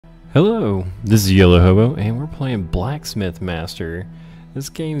Hello, this is YoloHobo, and we're playing Blacksmith Master. This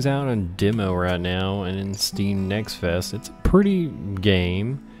game's out on demo right now and in Steam Next Fest. It's a pretty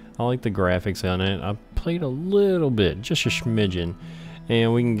game. I like the graphics on it. I played a little bit, just a smidgen,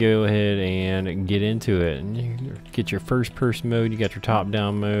 and we can go ahead and get into it. And you get your first person mode, you got your top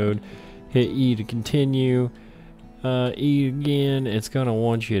down mode, hit E to continue, E again. It's gonna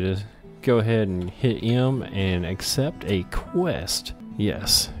want you to go ahead and hit M and accept a quest.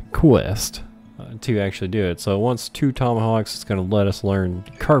 Yes, quest to actually do it. So once 2 tomahawks, it's going to let us learn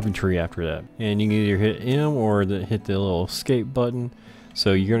carpentry after that. And you can either hit M or hit the little escape button.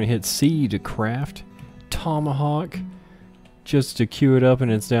 So you're going to hit C to craft tomahawk just to queue it up, and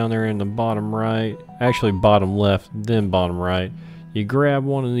it's down there in the bottom right, actually bottom left, then bottom right. You grab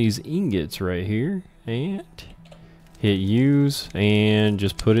one of these ingots right here and hit use and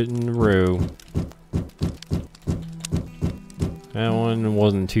just put it in the row. That one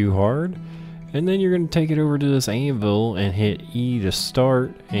wasn't too hard. And then you're going to take it over to this anvil and hit E to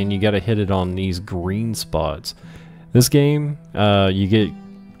start, and you got to hit it on these green spots. This game, you get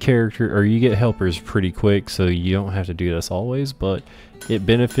you get helpers pretty quick, so you don't have to do this always, but it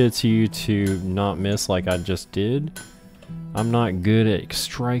benefits you to not miss like I just did. I'm not good at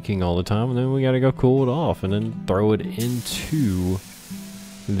striking all the time, and then we got to go cool it off and then throw it into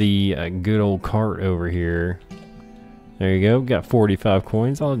the good old cart over here. There you go, got 45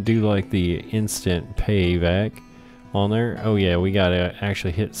 coins. I'll do like the instant payback on there. Oh yeah, we gotta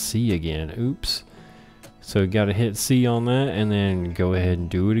actually hit C again. Oops. So gotta hit C on that and then go ahead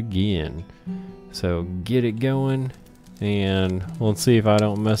and do it again. So get it going, and let's see if I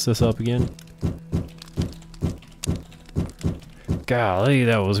don't mess this up again. Golly,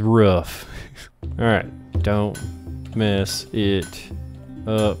 that was rough. Alright, don't mess it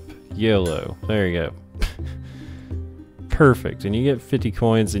up, yellow. There you go. Perfect. And you get 50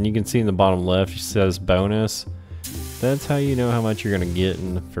 coins, and you can see in the bottom left it says bonus. That's how you know how much you're going to get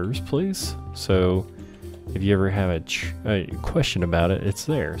in the first place. So if you ever have a question about it, it's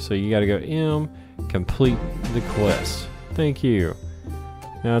there. So you got to go M, complete the quest. Thank you.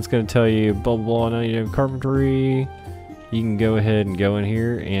 Now it's going to tell you blah blah blah. Now you have carpentry. You can go ahead and go in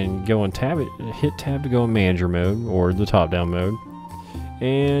here and go and tab it. Hit tab to go in manager mode or the top down mode.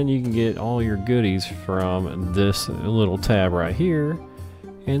 And you can get all your goodies from this little tab right here.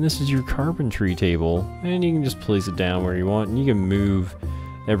 And this is your carpentry table. And you can just place it down where you want. And you can move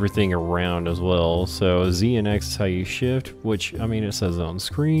everything around as well. So Z and X is how you shift, which, I mean, it says on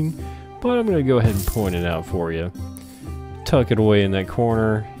screen. But I'm going to go ahead and point it out for you. Tuck it away in that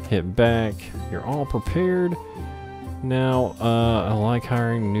corner. Hit back. You're all prepared. Now, I like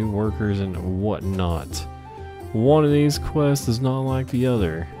hiring new workers and whatnot. One of these quests is not like the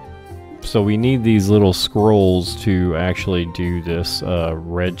other. So we need these little scrolls to actually do this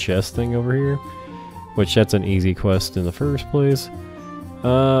red chest thing over here. Which that's an easy quest in the first place.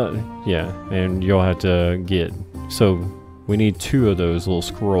 Yeah, and you'll have to get... So we need 2 of those little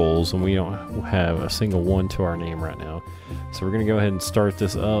scrolls, and we don't have a single one to our name right now. So we're going to go ahead and start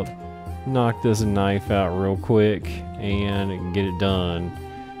this up. Knock this knife out real quick and get it done.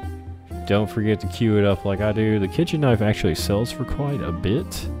 Don't forget to queue it up like I do. The kitchen knife actually sells for quite a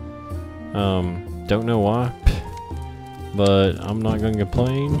bit. Don't know why, but I'm not going to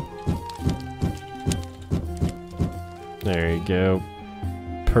complain. There you go.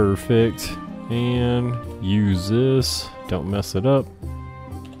 Perfect. And use this. Don't mess it up.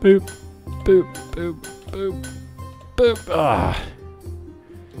 Boop, boop, boop, boop, boop. Ah.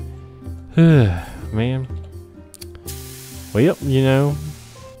 Man. Well, yep, you know.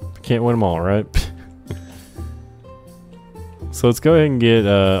 Can't win them all, right? So let's go ahead and get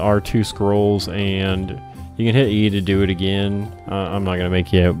our 2 scrolls, and you can hit E to do it again. I'm not gonna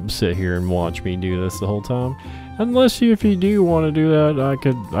make you sit here and watch me do this the whole time, unless if you do want to do that,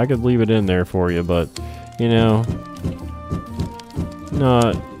 I could leave it in there for you, but you know,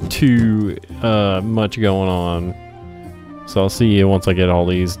 not too much going on. So I'll see you once I get all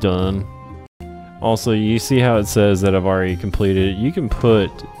these done. Also, you see how it says that I've already completed it. You can put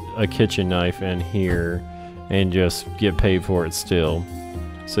a kitchen knife in here and just get paid for it still.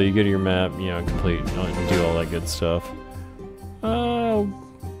 So you go to your map, you know, complete and do all that good stuff.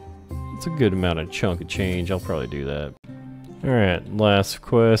 It's a good amount of chunk of change. I'll probably do that. Alright, last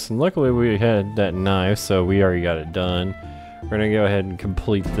quest, and luckily we had that knife, so we already got it done. We're gonna go ahead and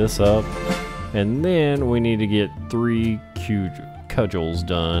complete this up, and then we need to get 3 cudgels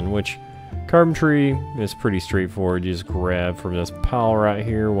done, which carpentry is pretty straightforward. You just grab from this pile right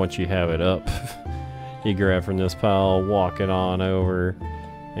here. Once you have it up, you grab from this pile, walk it on over,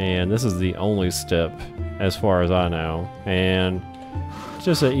 and this is the only step as far as I know. And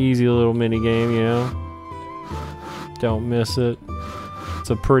just an easy little mini game, you know. Don't miss it. It's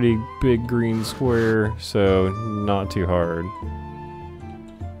a pretty big green square, so not too hard.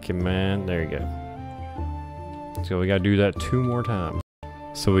 Command, there you go. So we gotta do that 2 more times.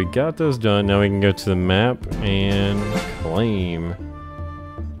 So we got those done. Now we can go to the map and claim.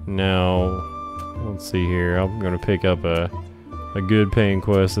 Now, let's see here. I'm gonna pick up a good paying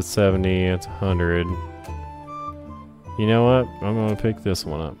quest at 70. It's 100. You know what? I'm gonna pick this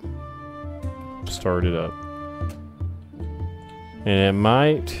one up. Start it up. And it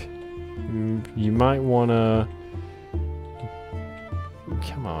might, you might wanna,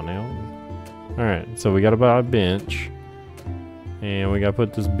 come on now. Alright, so we gotta buy a bench. And we gotta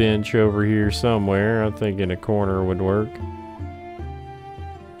put this bench over here somewhere. I think in a corner would work.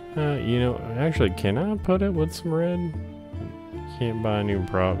 You know, actually, can I put it with some red? Can't buy a new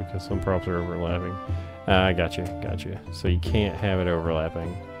prop because some props are overlapping. I gotcha. So you can't have it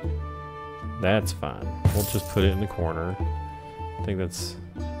overlapping. That's fine. We'll just put it in the corner. I think that's,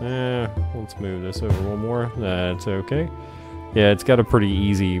 let's move this over one more. That's okay. Yeah, it's got a pretty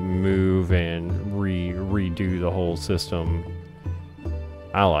easy move and redo the whole system.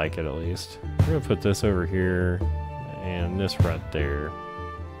 I like it at least. I'm gonna put this over here and this right there.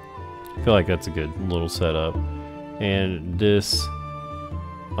 I feel like that's a good little setup. And this,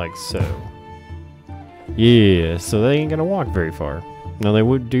 like so. Yeah, so they ain't gonna walk very far. Now they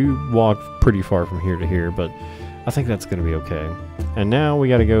do walk pretty far from here to here, but I think that's gonna be okay. And now we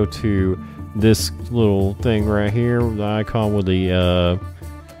gotta go to this little thing right here, the icon with the,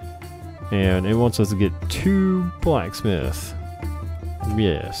 and it wants us to get 2 blacksmith.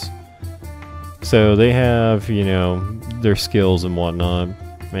 Yes. So they have, you know, their skills and whatnot.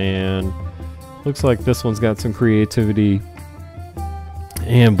 And looks like this one's got some creativity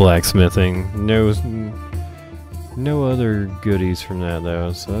and blacksmithing. No other goodies from that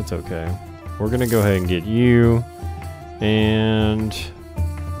though, so that's okay. We're gonna go ahead and get you and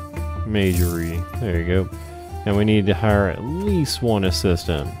Majorie. There you go. And we need to hire at least 1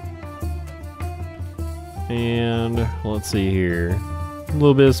 assistant. And let's see here. A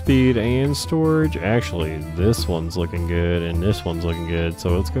little bit of speed and storage. Actually, this one's looking good and this one's looking good.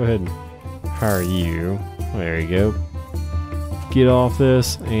 So let's go ahead and hire you. There you go. Get off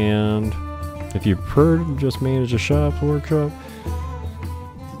this, and if you prefer to just manage a shop, workshop,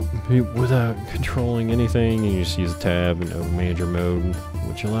 without controlling anything, you just use a tab in open manager mode,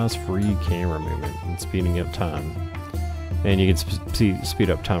 which allows free camera movement and speeding up time. And you can speed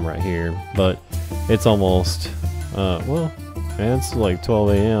up time right here, but it's almost, well, it's like 12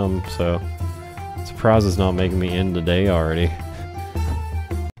 a.m., so surprised it's not making me end the day already.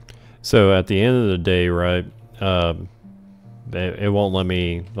 So at the end of the day, right, it won't let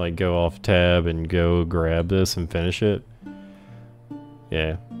me like go off tab and go grab this and finish it.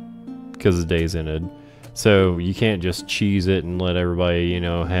 Yeah, because the day's ended. So you can't just cheese it and let everybody, you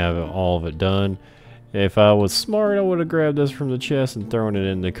know, have all of it done. If I was smart, I would have grabbed this from the chest and thrown it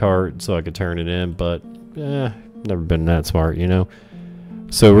in the cart so I could turn it in, but never been that smart, you know.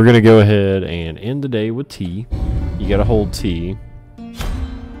 So we're gonna go ahead and end the day with T. You gotta hold T.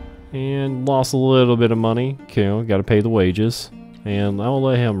 And lost a little bit of money, you know, gotta pay the wages. And I'll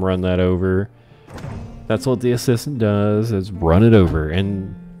let him run that over. That's what the assistant does, is run it over.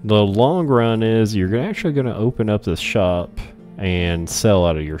 And the long run is you're actually gonna open up this shop and sell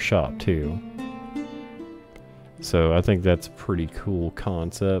out of your shop too. So I think that's a pretty cool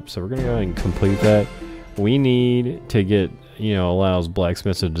concept. So we're gonna go ahead and complete that. We need to get, you know, allows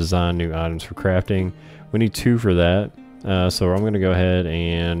blacksmiths to design new items for crafting. We need 2 for that. So I'm gonna go ahead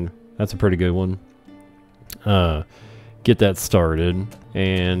and that's a pretty good one. Get that started,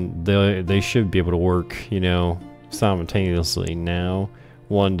 and they should be able to work, you know, simultaneously now.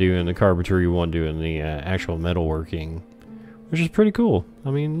 One doing the carpentry, one doing the actual metalworking, which is pretty cool.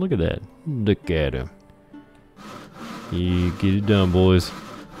 I mean, look at that. Look at him. You get it done, boys.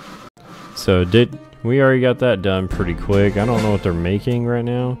 So we already got that done pretty quick. I don't know what they're making right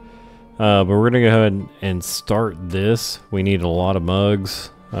now, but we're gonna go ahead and start this. We need a lot of mugs.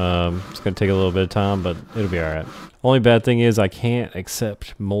 It's gonna take a little bit of time, but it'll be alright. Only bad thing is I can't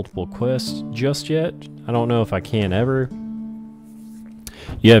accept multiple quests just yet. I don't know if I can ever.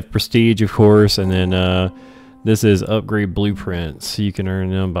 You have prestige, of course, and then this is upgrade blueprints. You can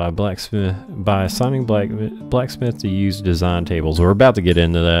earn them by assigning blacksmith to use design tables. We're about to get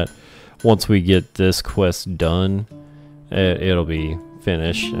into that. Once we get this quest done, it'll be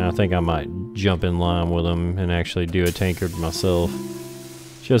finished. And I think I might jump in line with them and actually do a tankard myself,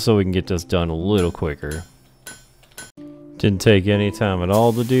 just so we can get this done a little quicker. Didn't take any time at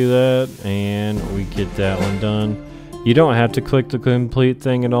all to do that, and we get that one done. You don't have to click the complete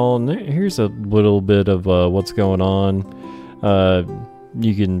thing at all. And here's a little bit of what's going on.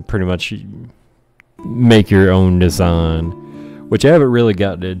 You can pretty much make your own design, which I haven't really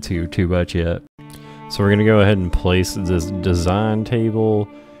gotten into too much yet. So we're going to go ahead and place this design table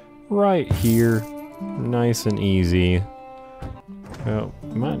right here. Nice and easy. Oh,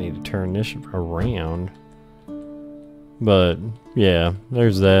 might need to turn this around. But yeah,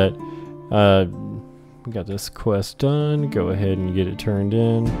 there's that. We got this quest done. Go ahead and get it turned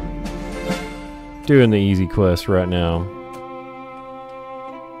in. Doing the easy quest right now.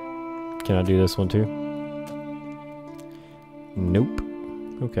 Can I do this one too? Nope.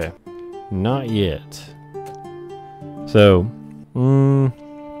 Okay. Not yet. So, we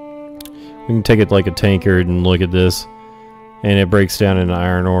can take it like a tankard and look at this. And it breaks down into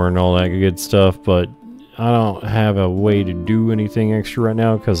iron ore and all that good stuff. But I don't have a way to do anything extra right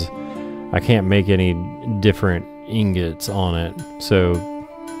now because I can't make any different ingots on it. So,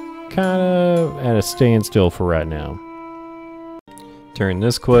 kind of at a standstill for right now. Turn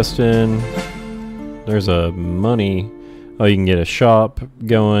this quest in. There's a money. Oh, you can get a shop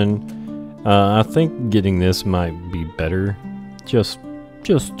going. I think getting this might be better. Just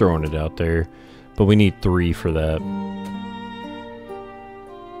throwing it out there. But we need 3 for that.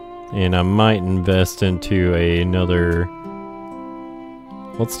 And I might invest into another.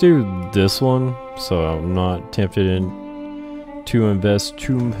 Let's do this one, so I'm not tempted to invest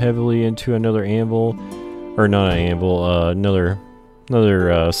too heavily into another anvil, or not an anvil, another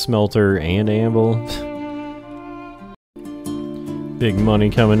smelter and anvil. Big money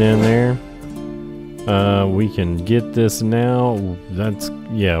coming in there. We can get this now.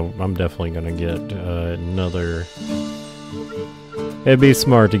 Yeah, I'm definitely gonna get another. It'd be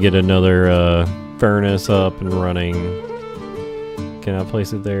smart to get another furnace up and running. Can I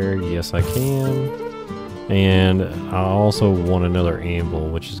place it there? Yes, I can. And I also want another anvil,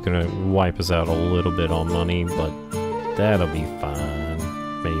 which is going to wipe us out a little bit on money, but that'll be fine,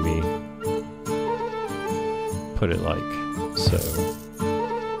 maybe. Put it like so.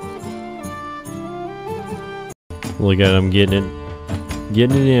 Look at him getting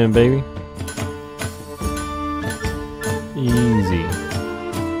it in, baby. Easy.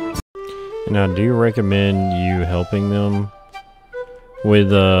 And I do recommend you helping them with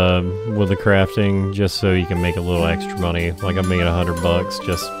the crafting, just so you can make a little extra money. Like I'm making $100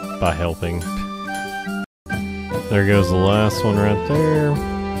 just by helping. There goes the last one right there.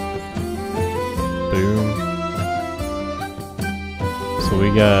 Boom. So we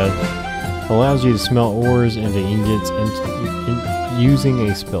got allows you to smelt ores into ingots using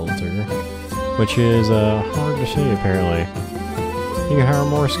a smelter, which is hard to say apparently. You can hire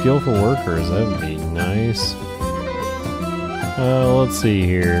more skillful workers. That'd be nice. Let's see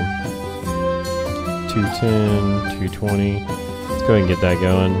here. 210, 220. Let's go ahead and get that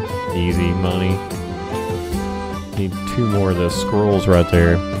going. Easy money. Need 2 more of those scrolls right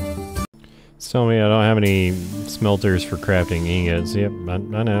there. It's telling me I don't have any smelters for crafting ingots. Yep,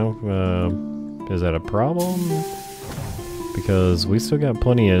 I know. Is that a problem? Because we still got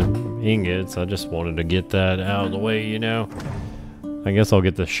plenty of ingots. I just wanted to get that out of the way, you know. I guess I'll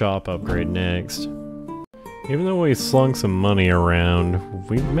get the shop upgrade next. Even though we slung some money around,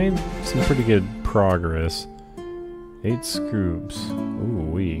 we've made some pretty good progress. 8 scoops.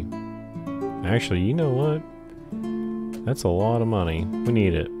 Ooh-wee. Actually, you know what? That's a lot of money. We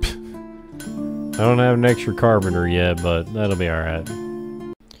need it. I don't have an extra carpenter yet, but that'll be alright.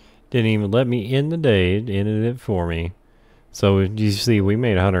 Didn't even let me end the day. It ended it for me. So you see, we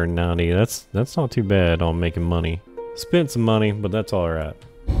made 190. That's not too bad on making money. Spent some money, but that's alright.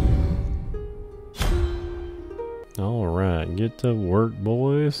 Alright, get to work,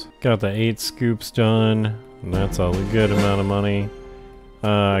 boys. Got the 8 scoops done. And that's a good amount of money.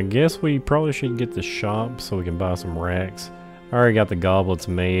 I guess we probably should get the shop so we can buy some racks. I already got the goblets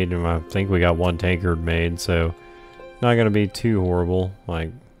made, and I think we got 1 tankard made, so not gonna be too horrible. Like,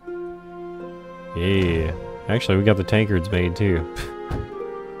 yeah. Actually, we got the tankards made too.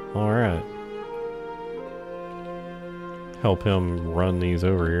 Alright. Help him run these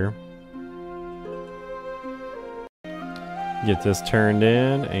over here. Get this turned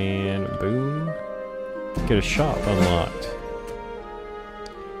in, and boom. Get a shop unlocked.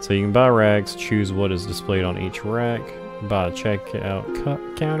 So you can buy racks, choose what is displayed on each rack, buy a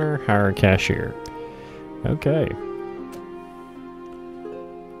checkout counter, hire a cashier. Okay.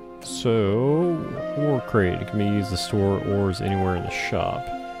 So, ore crate. It can be used to store ores anywhere in the shop.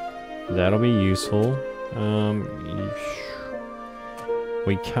 That'll be useful.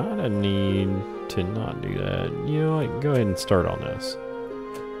 We kind of need to not do that. You know what? Go ahead and start on this.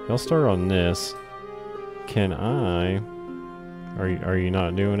 I'll start on this. can I... Are you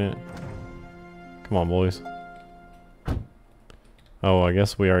not doing it? Come on, boys. Oh, I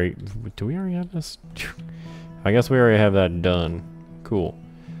guess we already... Do we already have this? I guess we already have that done. Cool.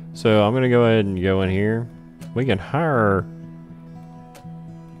 So I'm gonna go ahead and go in here. We can hire...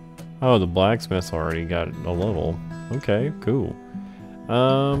 Oh, the blacksmith's already got a level. Okay, cool.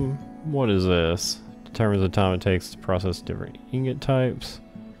 What is this? Determines the time it takes to process different ingot types.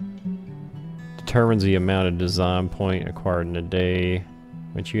 Determines the amount of design point acquired in a day,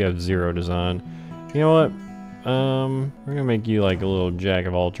 which you have 0 design. You know what? We're gonna make you like a little jack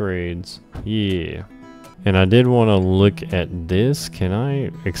of all trades. Yeah. And I did want to look at this. Can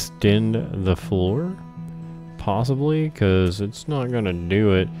I extend the floor? Possibly, because it's not gonna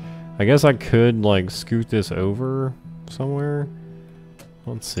do it. I guess I could like scoot this over somewhere.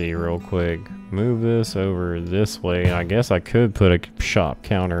 Let's see real quick. Move this over this way. I guess I could put a shop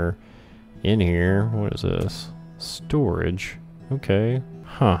counter in here. What is this? Storage. Okay.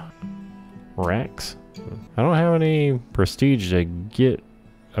 Huh. Racks. I don't have any prestige to get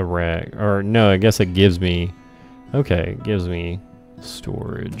a rack. Or no, I guess it gives me... Okay, it gives me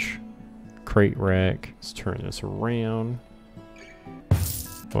storage. Crate rack. Let's turn this around.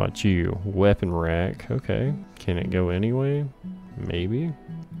 How about you? Weapon rack. Okay. Can it go anyway? Maybe.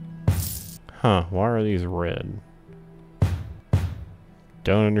 Huh, why are these red?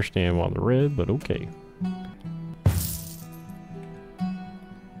 Don't understand why they're red, but okay.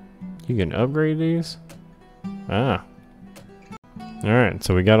 You can upgrade these? Ah. Alright,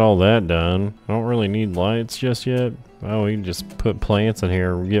 so we got all that done. I don't really need lights just yet. Oh, we can just put plants in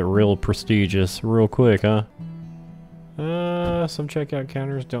here and get real prestigious real quick, huh? Some checkout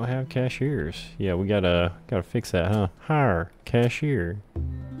counters don't have cashiers. Yeah, we gotta fix that, huh? Hire cashier.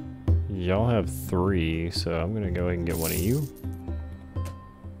 Y'all have 3, so I'm gonna go ahead and get one of you.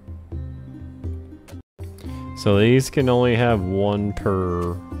 So these can only have 1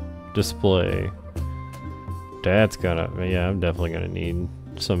 per display. That's gonna, yeah, I'm definitely gonna need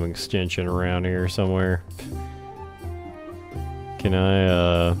some extension around here somewhere. Can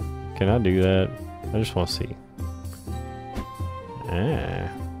I do that? I just want to see. Ah.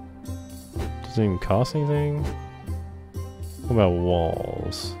 Doesn't even cost anything? What about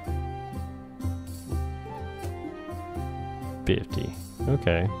walls? 50.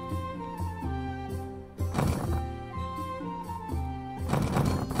 Okay.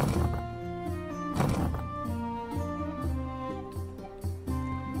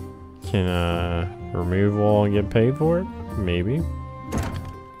 Can I remove wall and get paid for it? Maybe.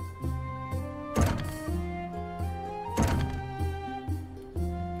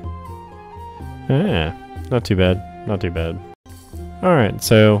 Ah, not too bad. Not too bad. Alright,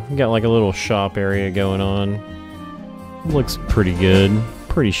 so we got like a little shop area going on. Looks pretty good.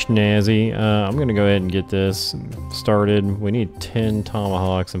 Pretty snazzy. I'm gonna go ahead and get this started. We need 10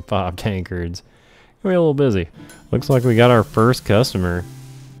 tomahawks and 5 tankards. We're a little busy. Looks like we got our first customer.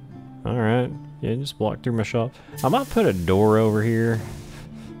 Alright. Yeah, just walk through my shop. I might put a door over here.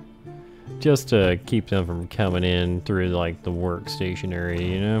 Just to keep them from coming in through like the workstation area,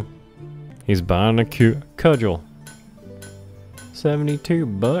 you know? He's buying a cudgel. 72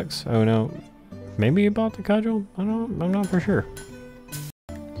 bucks? Oh no. Maybe he bought the cudgel? I'm not for sure.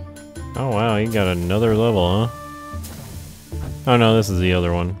 Oh wow, he got another level, huh? Oh no, this is the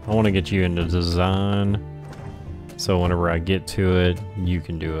other one. I want to get you into design. So whenever I get to it, you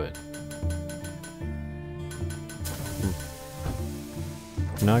can do it.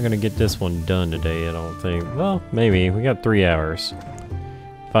 Not gonna get this one done today, I don't think. Well, maybe. We got 3 hours.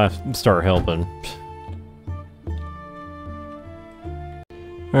 If I start helping.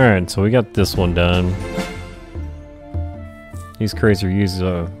 Alright, so we got this one done. These crates are used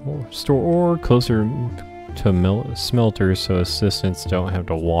to store ore closer to smelters so assistants don't have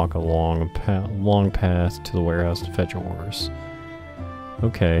to walk a long path to the warehouse to fetch ores.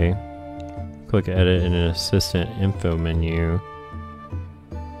 Okay. Click edit in an assistant info menu.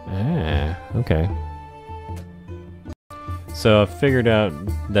 Ah, okay. So I figured out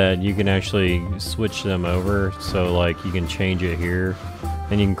that you can actually switch them over, so like you can change it here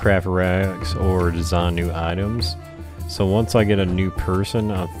and you can craft racks or design new items. So once I get a new person,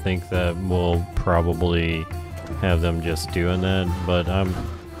 I think that we'll probably have them just doing that, but I'm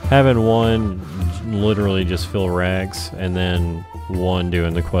having one literally just fill racks and then one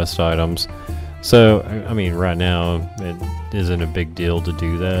doing the quest items. So, I mean, right now, it isn't a big deal to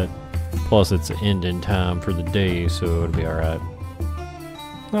do that. Plus, it's ending time for the day, so it'll be alright.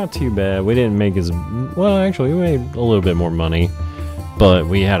 Not too bad. We didn't make as... Well, actually, we made a little bit more money. But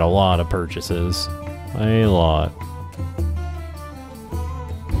we had a lot of purchases. A lot.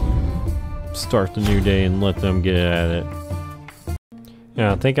 start the new day and let them get at it.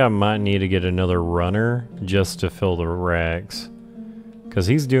 Yeah, I think I might need to get another runner just to fill the racks. Because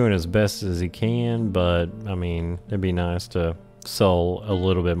he's doing as best as he can, but, I mean, it'd be nice to sell a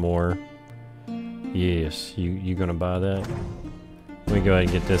little bit more. Yes, you gonna buy that? Let me go ahead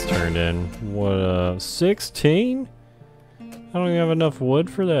and get this turned in. What, 16? I don't even have enough wood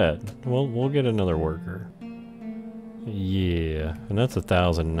for that. We'll get another worker. Yeah, and that's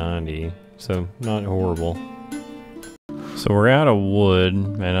 1,090, so not horrible. So we're out of wood,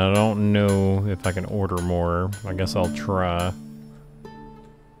 and I don't know if I can order more. I guess I'll try.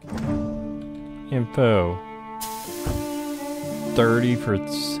 Info. 30 for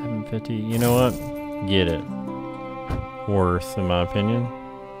 750. You know what? Get it. Worth, in my opinion.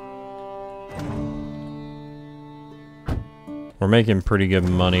 We're making pretty good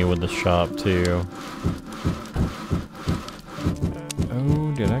money with the shop, too.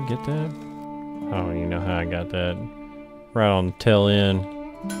 Oh, did I get that? I don't even know how I got that. Right on tail end.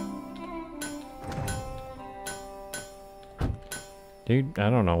 Dude, I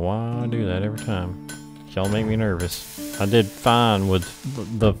don't know why I do that every time. Y'all make me nervous. I did fine with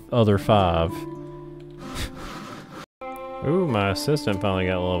the other 5. Ooh, my assistant finally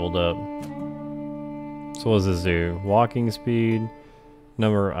got leveled up. So what does this do? Walking speed,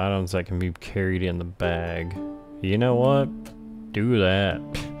 number of items that can be carried in the bag. You know what? Do that.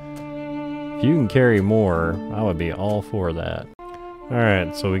 If you can carry more, I would be all for that.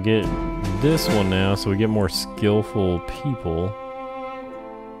 Alright, so we get this one now, so we get more skillful people.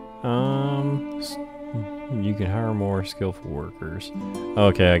 You can hire more skillful workers.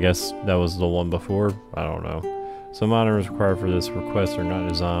 Okay, I guess that was the one before. I don't know. Some items required for this request are not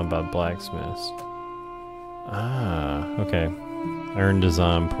designed by blacksmiths. Ah, okay. Earn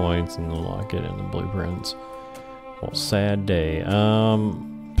design points and unlock it in the blueprints. Well, sad day. I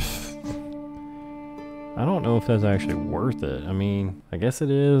don't know if that's actually worth it. I mean, I guess it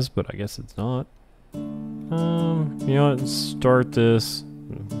is, but I guess it's not. You know what? Start this.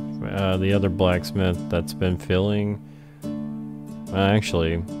 The other blacksmith that's been filling.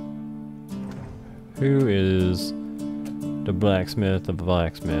 Actually, who is the blacksmith of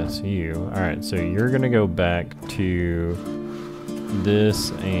blacksmiths? You. Alright, so you're gonna go back to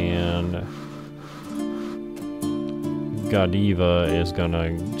this, and Godiva is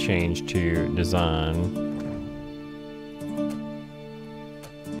gonna change to design.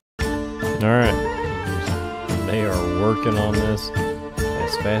 Alright. They are working on this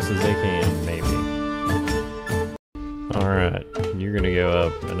as fast as they can, maybe. Alright, you're gonna go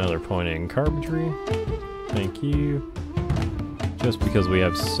up another point in carpentry. Thank you. Just because we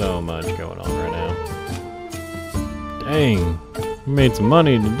have so much going on right now. Dang, we made some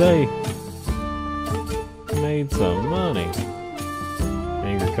money today. Made some money.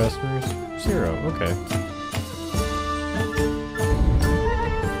 Angry customers? 0, okay.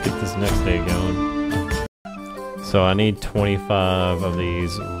 Get this next day going. So I need 25 of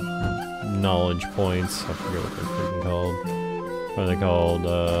these knowledge points. I forget what they're freaking called. What are they called?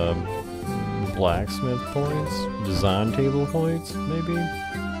 Blacksmith points? Design table points, maybe?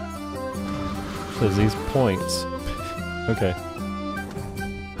 Says these points. Okay.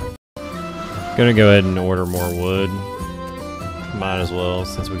 Gonna go ahead and order more wood. Might as well,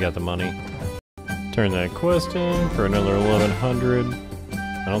 since we got the money. Turn that quest in for another 1100.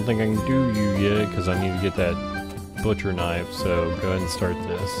 I don't think I can do you yet, because I need to get that butcher knife, so go ahead and start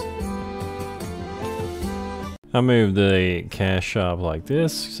this. I moved the cash shop like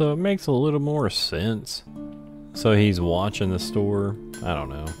this, so it makes a little more sense. So he's watching the store. I don't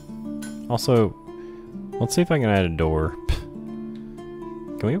know. Also, let's see if I can add a door.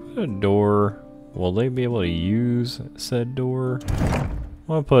 Can we put a door? Will they be able to use said door?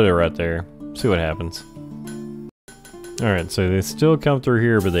 I'll put it right there. See what happens. Alright, so they still come through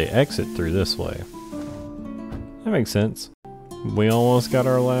here, but they exit through this way. That makes sense. We almost got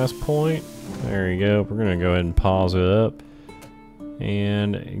our last point. There you go. We're gonna go ahead and pause it up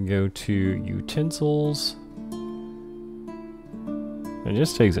and go to utensils. It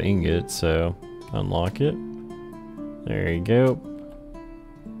just takes ingots, so unlock it. There you go.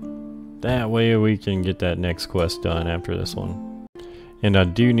 That way we can get that next quest done after this one. And I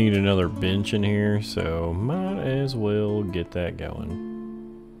do need another bench in here, so might as well get that going.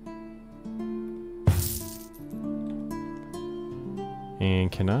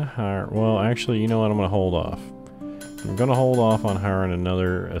 And can I hire... Well, actually, you know what? I'm going to hold off. I'm going to hold off on hiring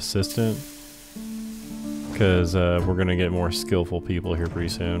another assistant. Because we're going to get more skillful people here pretty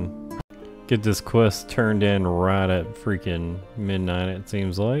soon. Get this quest turned in right at freaking midnight, it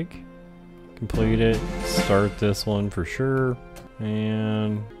seems like. Complete it. Start this one for sure.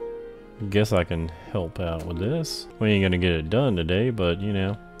 And guess I can help out with this. We ain't gonna get it done today, but you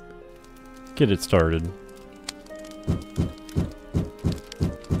know, get it started.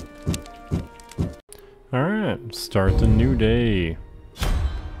 Alright, start the new day.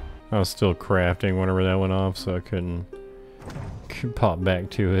 I was still crafting whenever that went off, so I couldn't pop back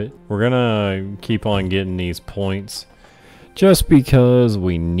to it. We're gonna keep on getting these points just because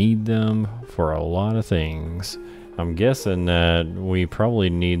we need them for a lot of things. I'm guessing that we probably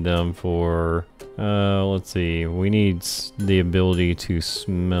need them for, let's see, we need the ability to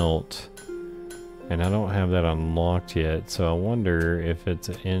smelt. And I don't have that unlocked yet, so I wonder if it's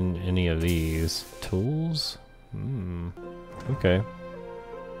in any of these. Tools? Okay.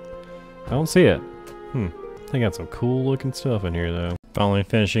 I don't see it. They got some cool looking stuff in here though. Finally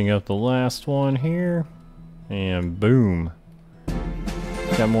finishing up the last one here. And boom.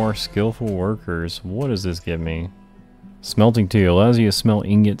 Got more skillful workers. What does this give me? Smelting 2 allows you to smelt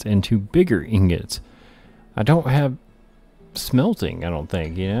ingots into bigger ingots. I don't have smelting, I don't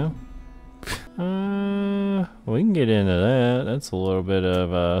think, you know? We can get into that. That's a little bit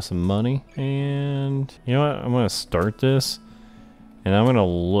of some money. And you know what? I'm gonna start this and I'm gonna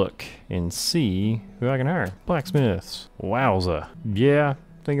look and see who I can hire. Blacksmiths. Wowza. Yeah,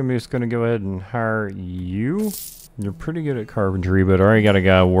 I think I'm just gonna go ahead and hire you. You're pretty good at carpentry, but I already got a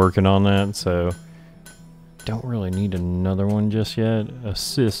guy working on that, so don't really need another one just yet.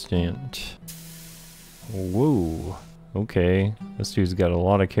 Assistant. Whoa. Okay, this dude's got a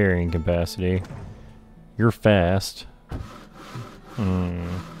lot of carrying capacity. You're fast. You know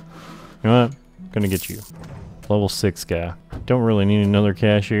what? Gonna get you. Level 6 guy. Don't really need another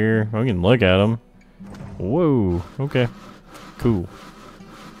cashier. I can look at him. Whoa, okay. Cool.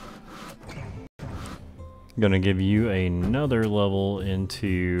 Gonna give you another level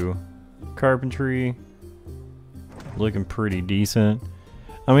into carpentry. Looking pretty decent.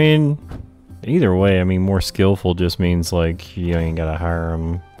 I mean, either way, I mean, more skillful just means like you ain't gotta hire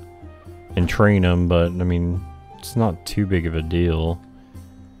them and train them, but I mean, it's not too big of a deal.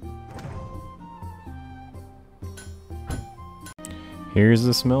 Here's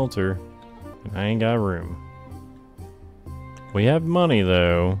the smelter. I ain't got room. We have money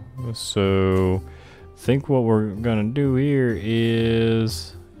though, so I think what we're gonna do here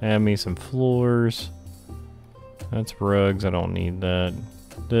is add me some floors. That's rugs, I don't need that.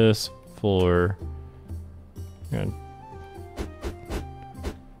 This floor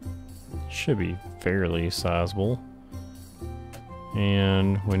should be fairly sizable,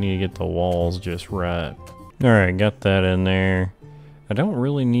 and we need to get the walls just right. Alright, got that in there. I don't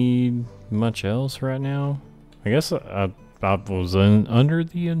really need much else right now. I guess I was under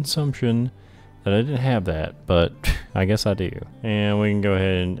the assumption that I didn't have that, but I guess I do. And we can go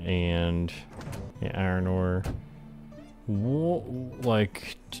ahead and iron ore.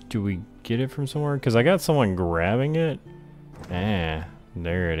 Like, do we get it from somewhere? Because I got someone grabbing it. Ah,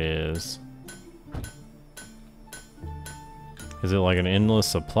 there it is. Is it like an endless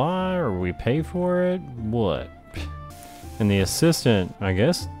supply, or we pay for it? What? And the assistant, I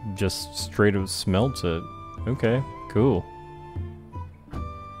guess, just straight up smelts it. Okay, cool.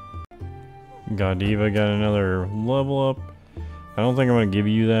 Godiva got another level up. I don't think I'm going to give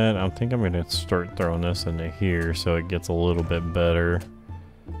you that. I think I'm going to start throwing this into here so it gets a little bit better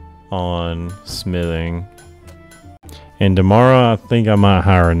on smithing. And tomorrow I think I might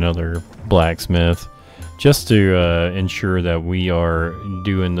hire another blacksmith just to ensure that we are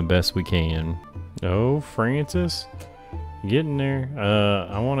doing the best we can. Oh, Francis, getting there.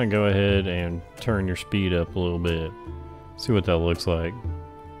 I want to go ahead and turn your speed up a little bit. See what that looks like.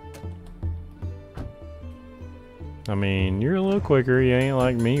 I mean, you're a little quicker. You ain't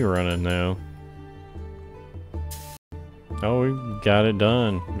like me running though. Oh, we got it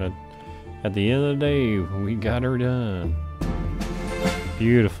done. At the end of the day, we got her done.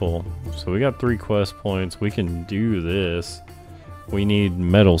 Beautiful. So we got 3 quest points. We can do this. We need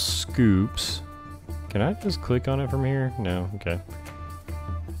metal scoops. Can I just click on it from here? No, okay.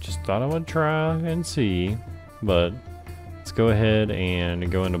 Just thought I would try and see, but let's go ahead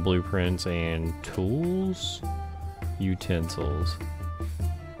and go into blueprints and tools. Utensils.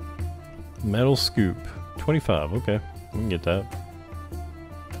 Metal scoop. 25, okay. We can get that.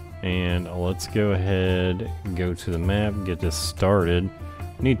 And let's go ahead and go to the map and get this started.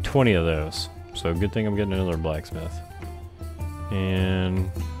 I need 20 of those. So good thing I'm getting another blacksmith. And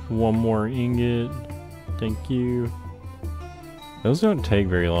one more ingot. Thank you. Those don't take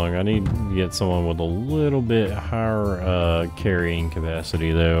very long. I need to get someone with a little bit higher carrying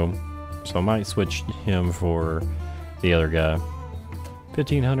capacity though. So I might switch him for the other guy.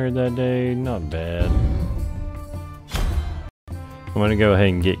 1500 that day, not bad. I'm gonna go ahead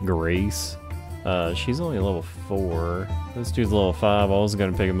and get Grace. She's only level 4. This dude's level 5. I was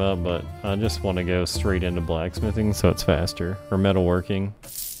gonna pick him up, but I just want to go straight into blacksmithing so it's faster. Or metalworking.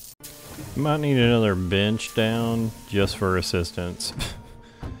 Might need another bench down just for assistance.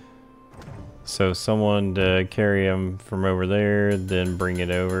 So someone to carry him from over there, then bring it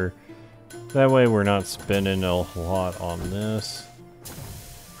over. That way we're not spending a lot on this.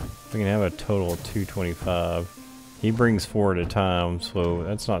 We can have a total of 225. He brings 4 at a time, so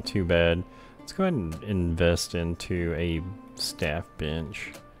that's not too bad. Let's go ahead and invest into a staff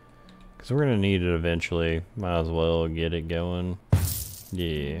bench. Because we're going to need it eventually. Might as well get it going.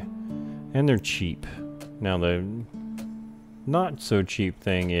 Yeah. And they're cheap. Now the not so cheap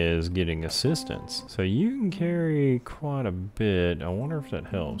thing is getting assistance. So you can carry quite a bit. I wonder if that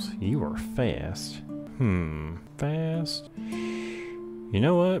helps. You are fast. Fast. You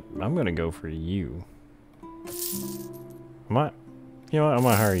know what? I'm gonna go for you. You know what? I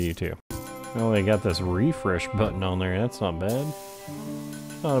might hire you too. Oh, they got this refresh button on there. That's not bad.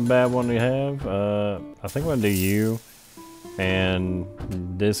 Not a bad one to have. I think I'm gonna do you. And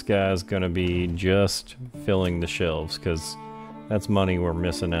this guy's gonna be just filling the shelves because that's money we're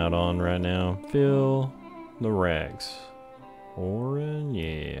missing out on right now. Fill the racks. Oren,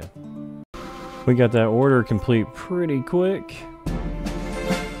 yeah. We got that order complete pretty quick.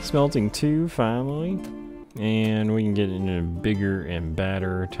 Smelting 2 finally. And we can get into bigger and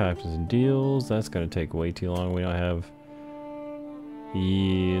badder types of deals. That's gonna take way too long. We don't have...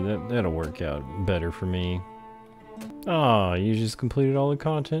 Yeah, that'll work out better for me. Ah, you just completed all the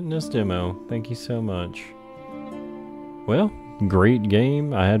content in this demo. Thank you so much. Well, great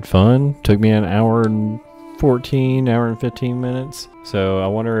game. I had fun. Took me an hour and 15 minutes. So I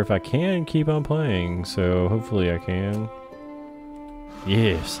wonder if I can keep on playing. So hopefully I can.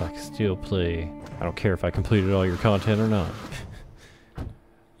 Yes, I can still play. I don't care if I completed all your content or not.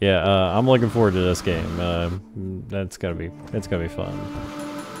 Yeah, I'm looking forward to this game. It's gonna be fun.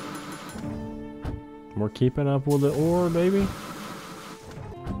 We're keeping up with the ore, baby.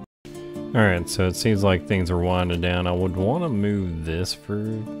 Alright, so it seems like things are winding down. I would want to move this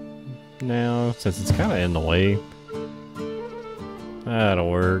for now, since it's kind of in the way. That'll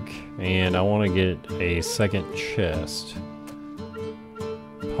work. And I want to get a second chest.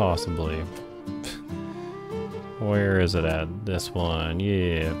 Possibly. Where is it at? This one.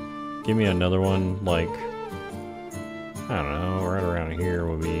 Yeah. Give me another one, like... I don't know, right around here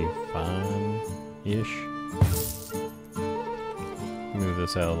would be fine-ish. Move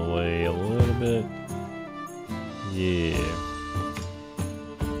this out of the way a little bit. Yeah.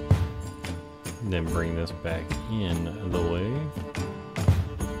 Then bring this back in the way.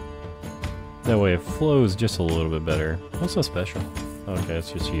 That way it flows just a little bit better. What's so special? Okay,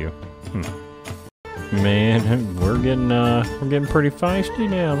 it's just you. Man, we're getting pretty feisty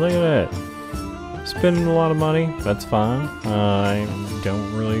now. Look at that. Spending a lot of money. That's fine. I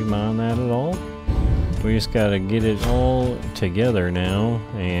don't really mind that at all. We just gotta get it all together now,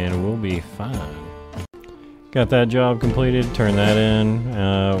 and we'll be fine. Got that job completed. Turn that in.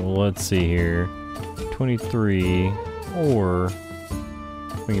 Let's see here. 23, or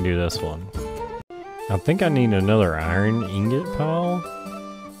we can do this one. I think I need another iron ingot pile.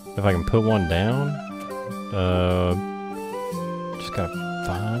 If I can put one down. Just gotta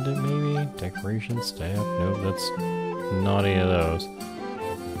find it maybe. Decoration staff. Nope, that's not any of those.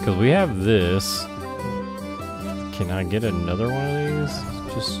 Because we have this. Can I get another one of these?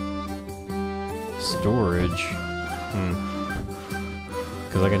 Just storage.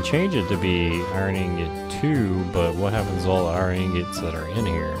 Because I can change it to be iron ingot 2, but what happens to all the iron ingots that are in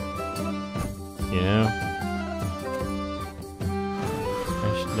here? You know?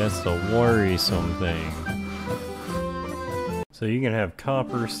 That's the worrisome thing. So you can have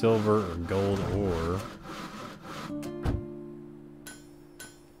copper, silver, or gold ore.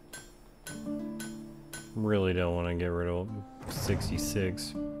 Really don't want to get rid of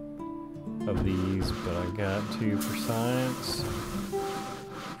 66 of these, but I got 2 for science.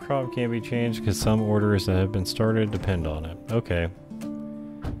 Crop can't be changed because some orders that have been started depend on it. Okay.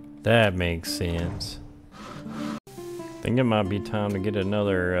 That makes sense. I think it might be time to get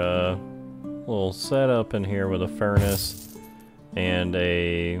another little setup in here with a furnace and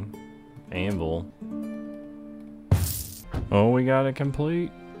a anvil. Oh, we got it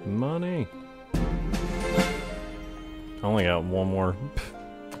complete. Money. I only got one more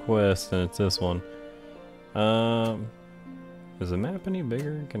quest and it's this one. Is the map any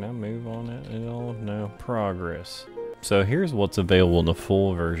bigger? Can I move on it at all? No. Progress. So here's what's available in the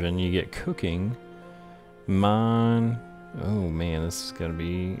full version. You get cooking, mine. Oh man, this is gonna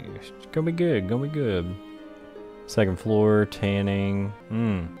be good. Gonna be good. Second floor, tanning.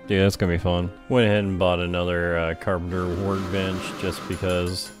 Dude, that's gonna be fun. Went ahead and bought another carpenter workbench just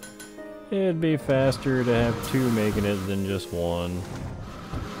because it'd be faster to have two making it than just one.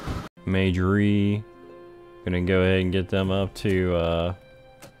 Majory. Gonna go ahead and get them up to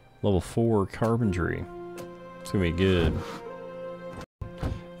level 4 carpentry. It's gonna be good.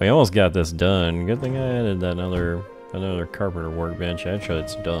 We almost got this done. Good thing I added that another carpenter workbench. Actually,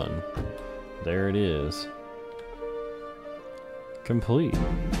 it's done. There it is. Complete.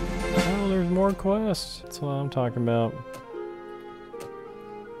 Oh, there's more quests. That's what I'm talking about.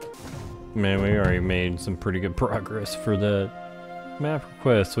 Man, we already made some pretty good progress for that map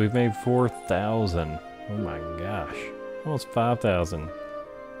request. We've made 4,000. Oh my gosh. Almost 5,000.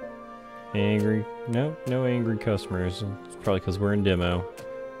 Angry? Nope, no angry customers. It's probably because we're in demo.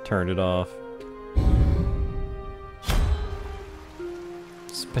 Turned it off.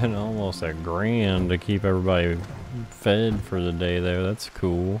 Spent almost $1,000 to keep everybody fed for the day though. That's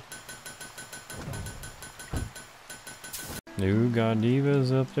cool. New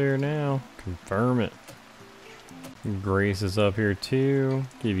Godiva's up there now. Confirm it. Grace is up here too.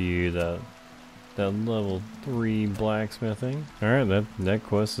 Give you that level 3 blacksmithing. Alright, that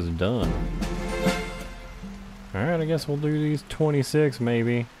quest is done. Alright, I guess we'll do these 26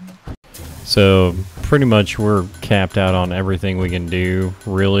 maybe. So pretty much we're capped out on everything we can do,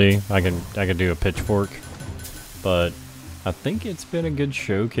 really. I could do a pitchfork, but I think it's been a good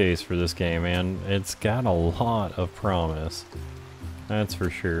showcase for this game, man. It's got a lot of promise. That's for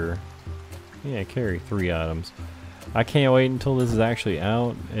sure. Yeah, carry 3 items. I can't wait until this is actually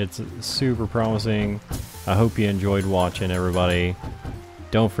out. It's super promising. I hope you enjoyed watching, everybody.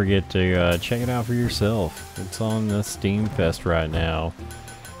 Don't forget to check it out for yourself. It's on the Steam Fest right now.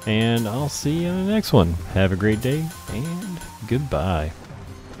 And I'll see you in the next one. Have a great day, and goodbye.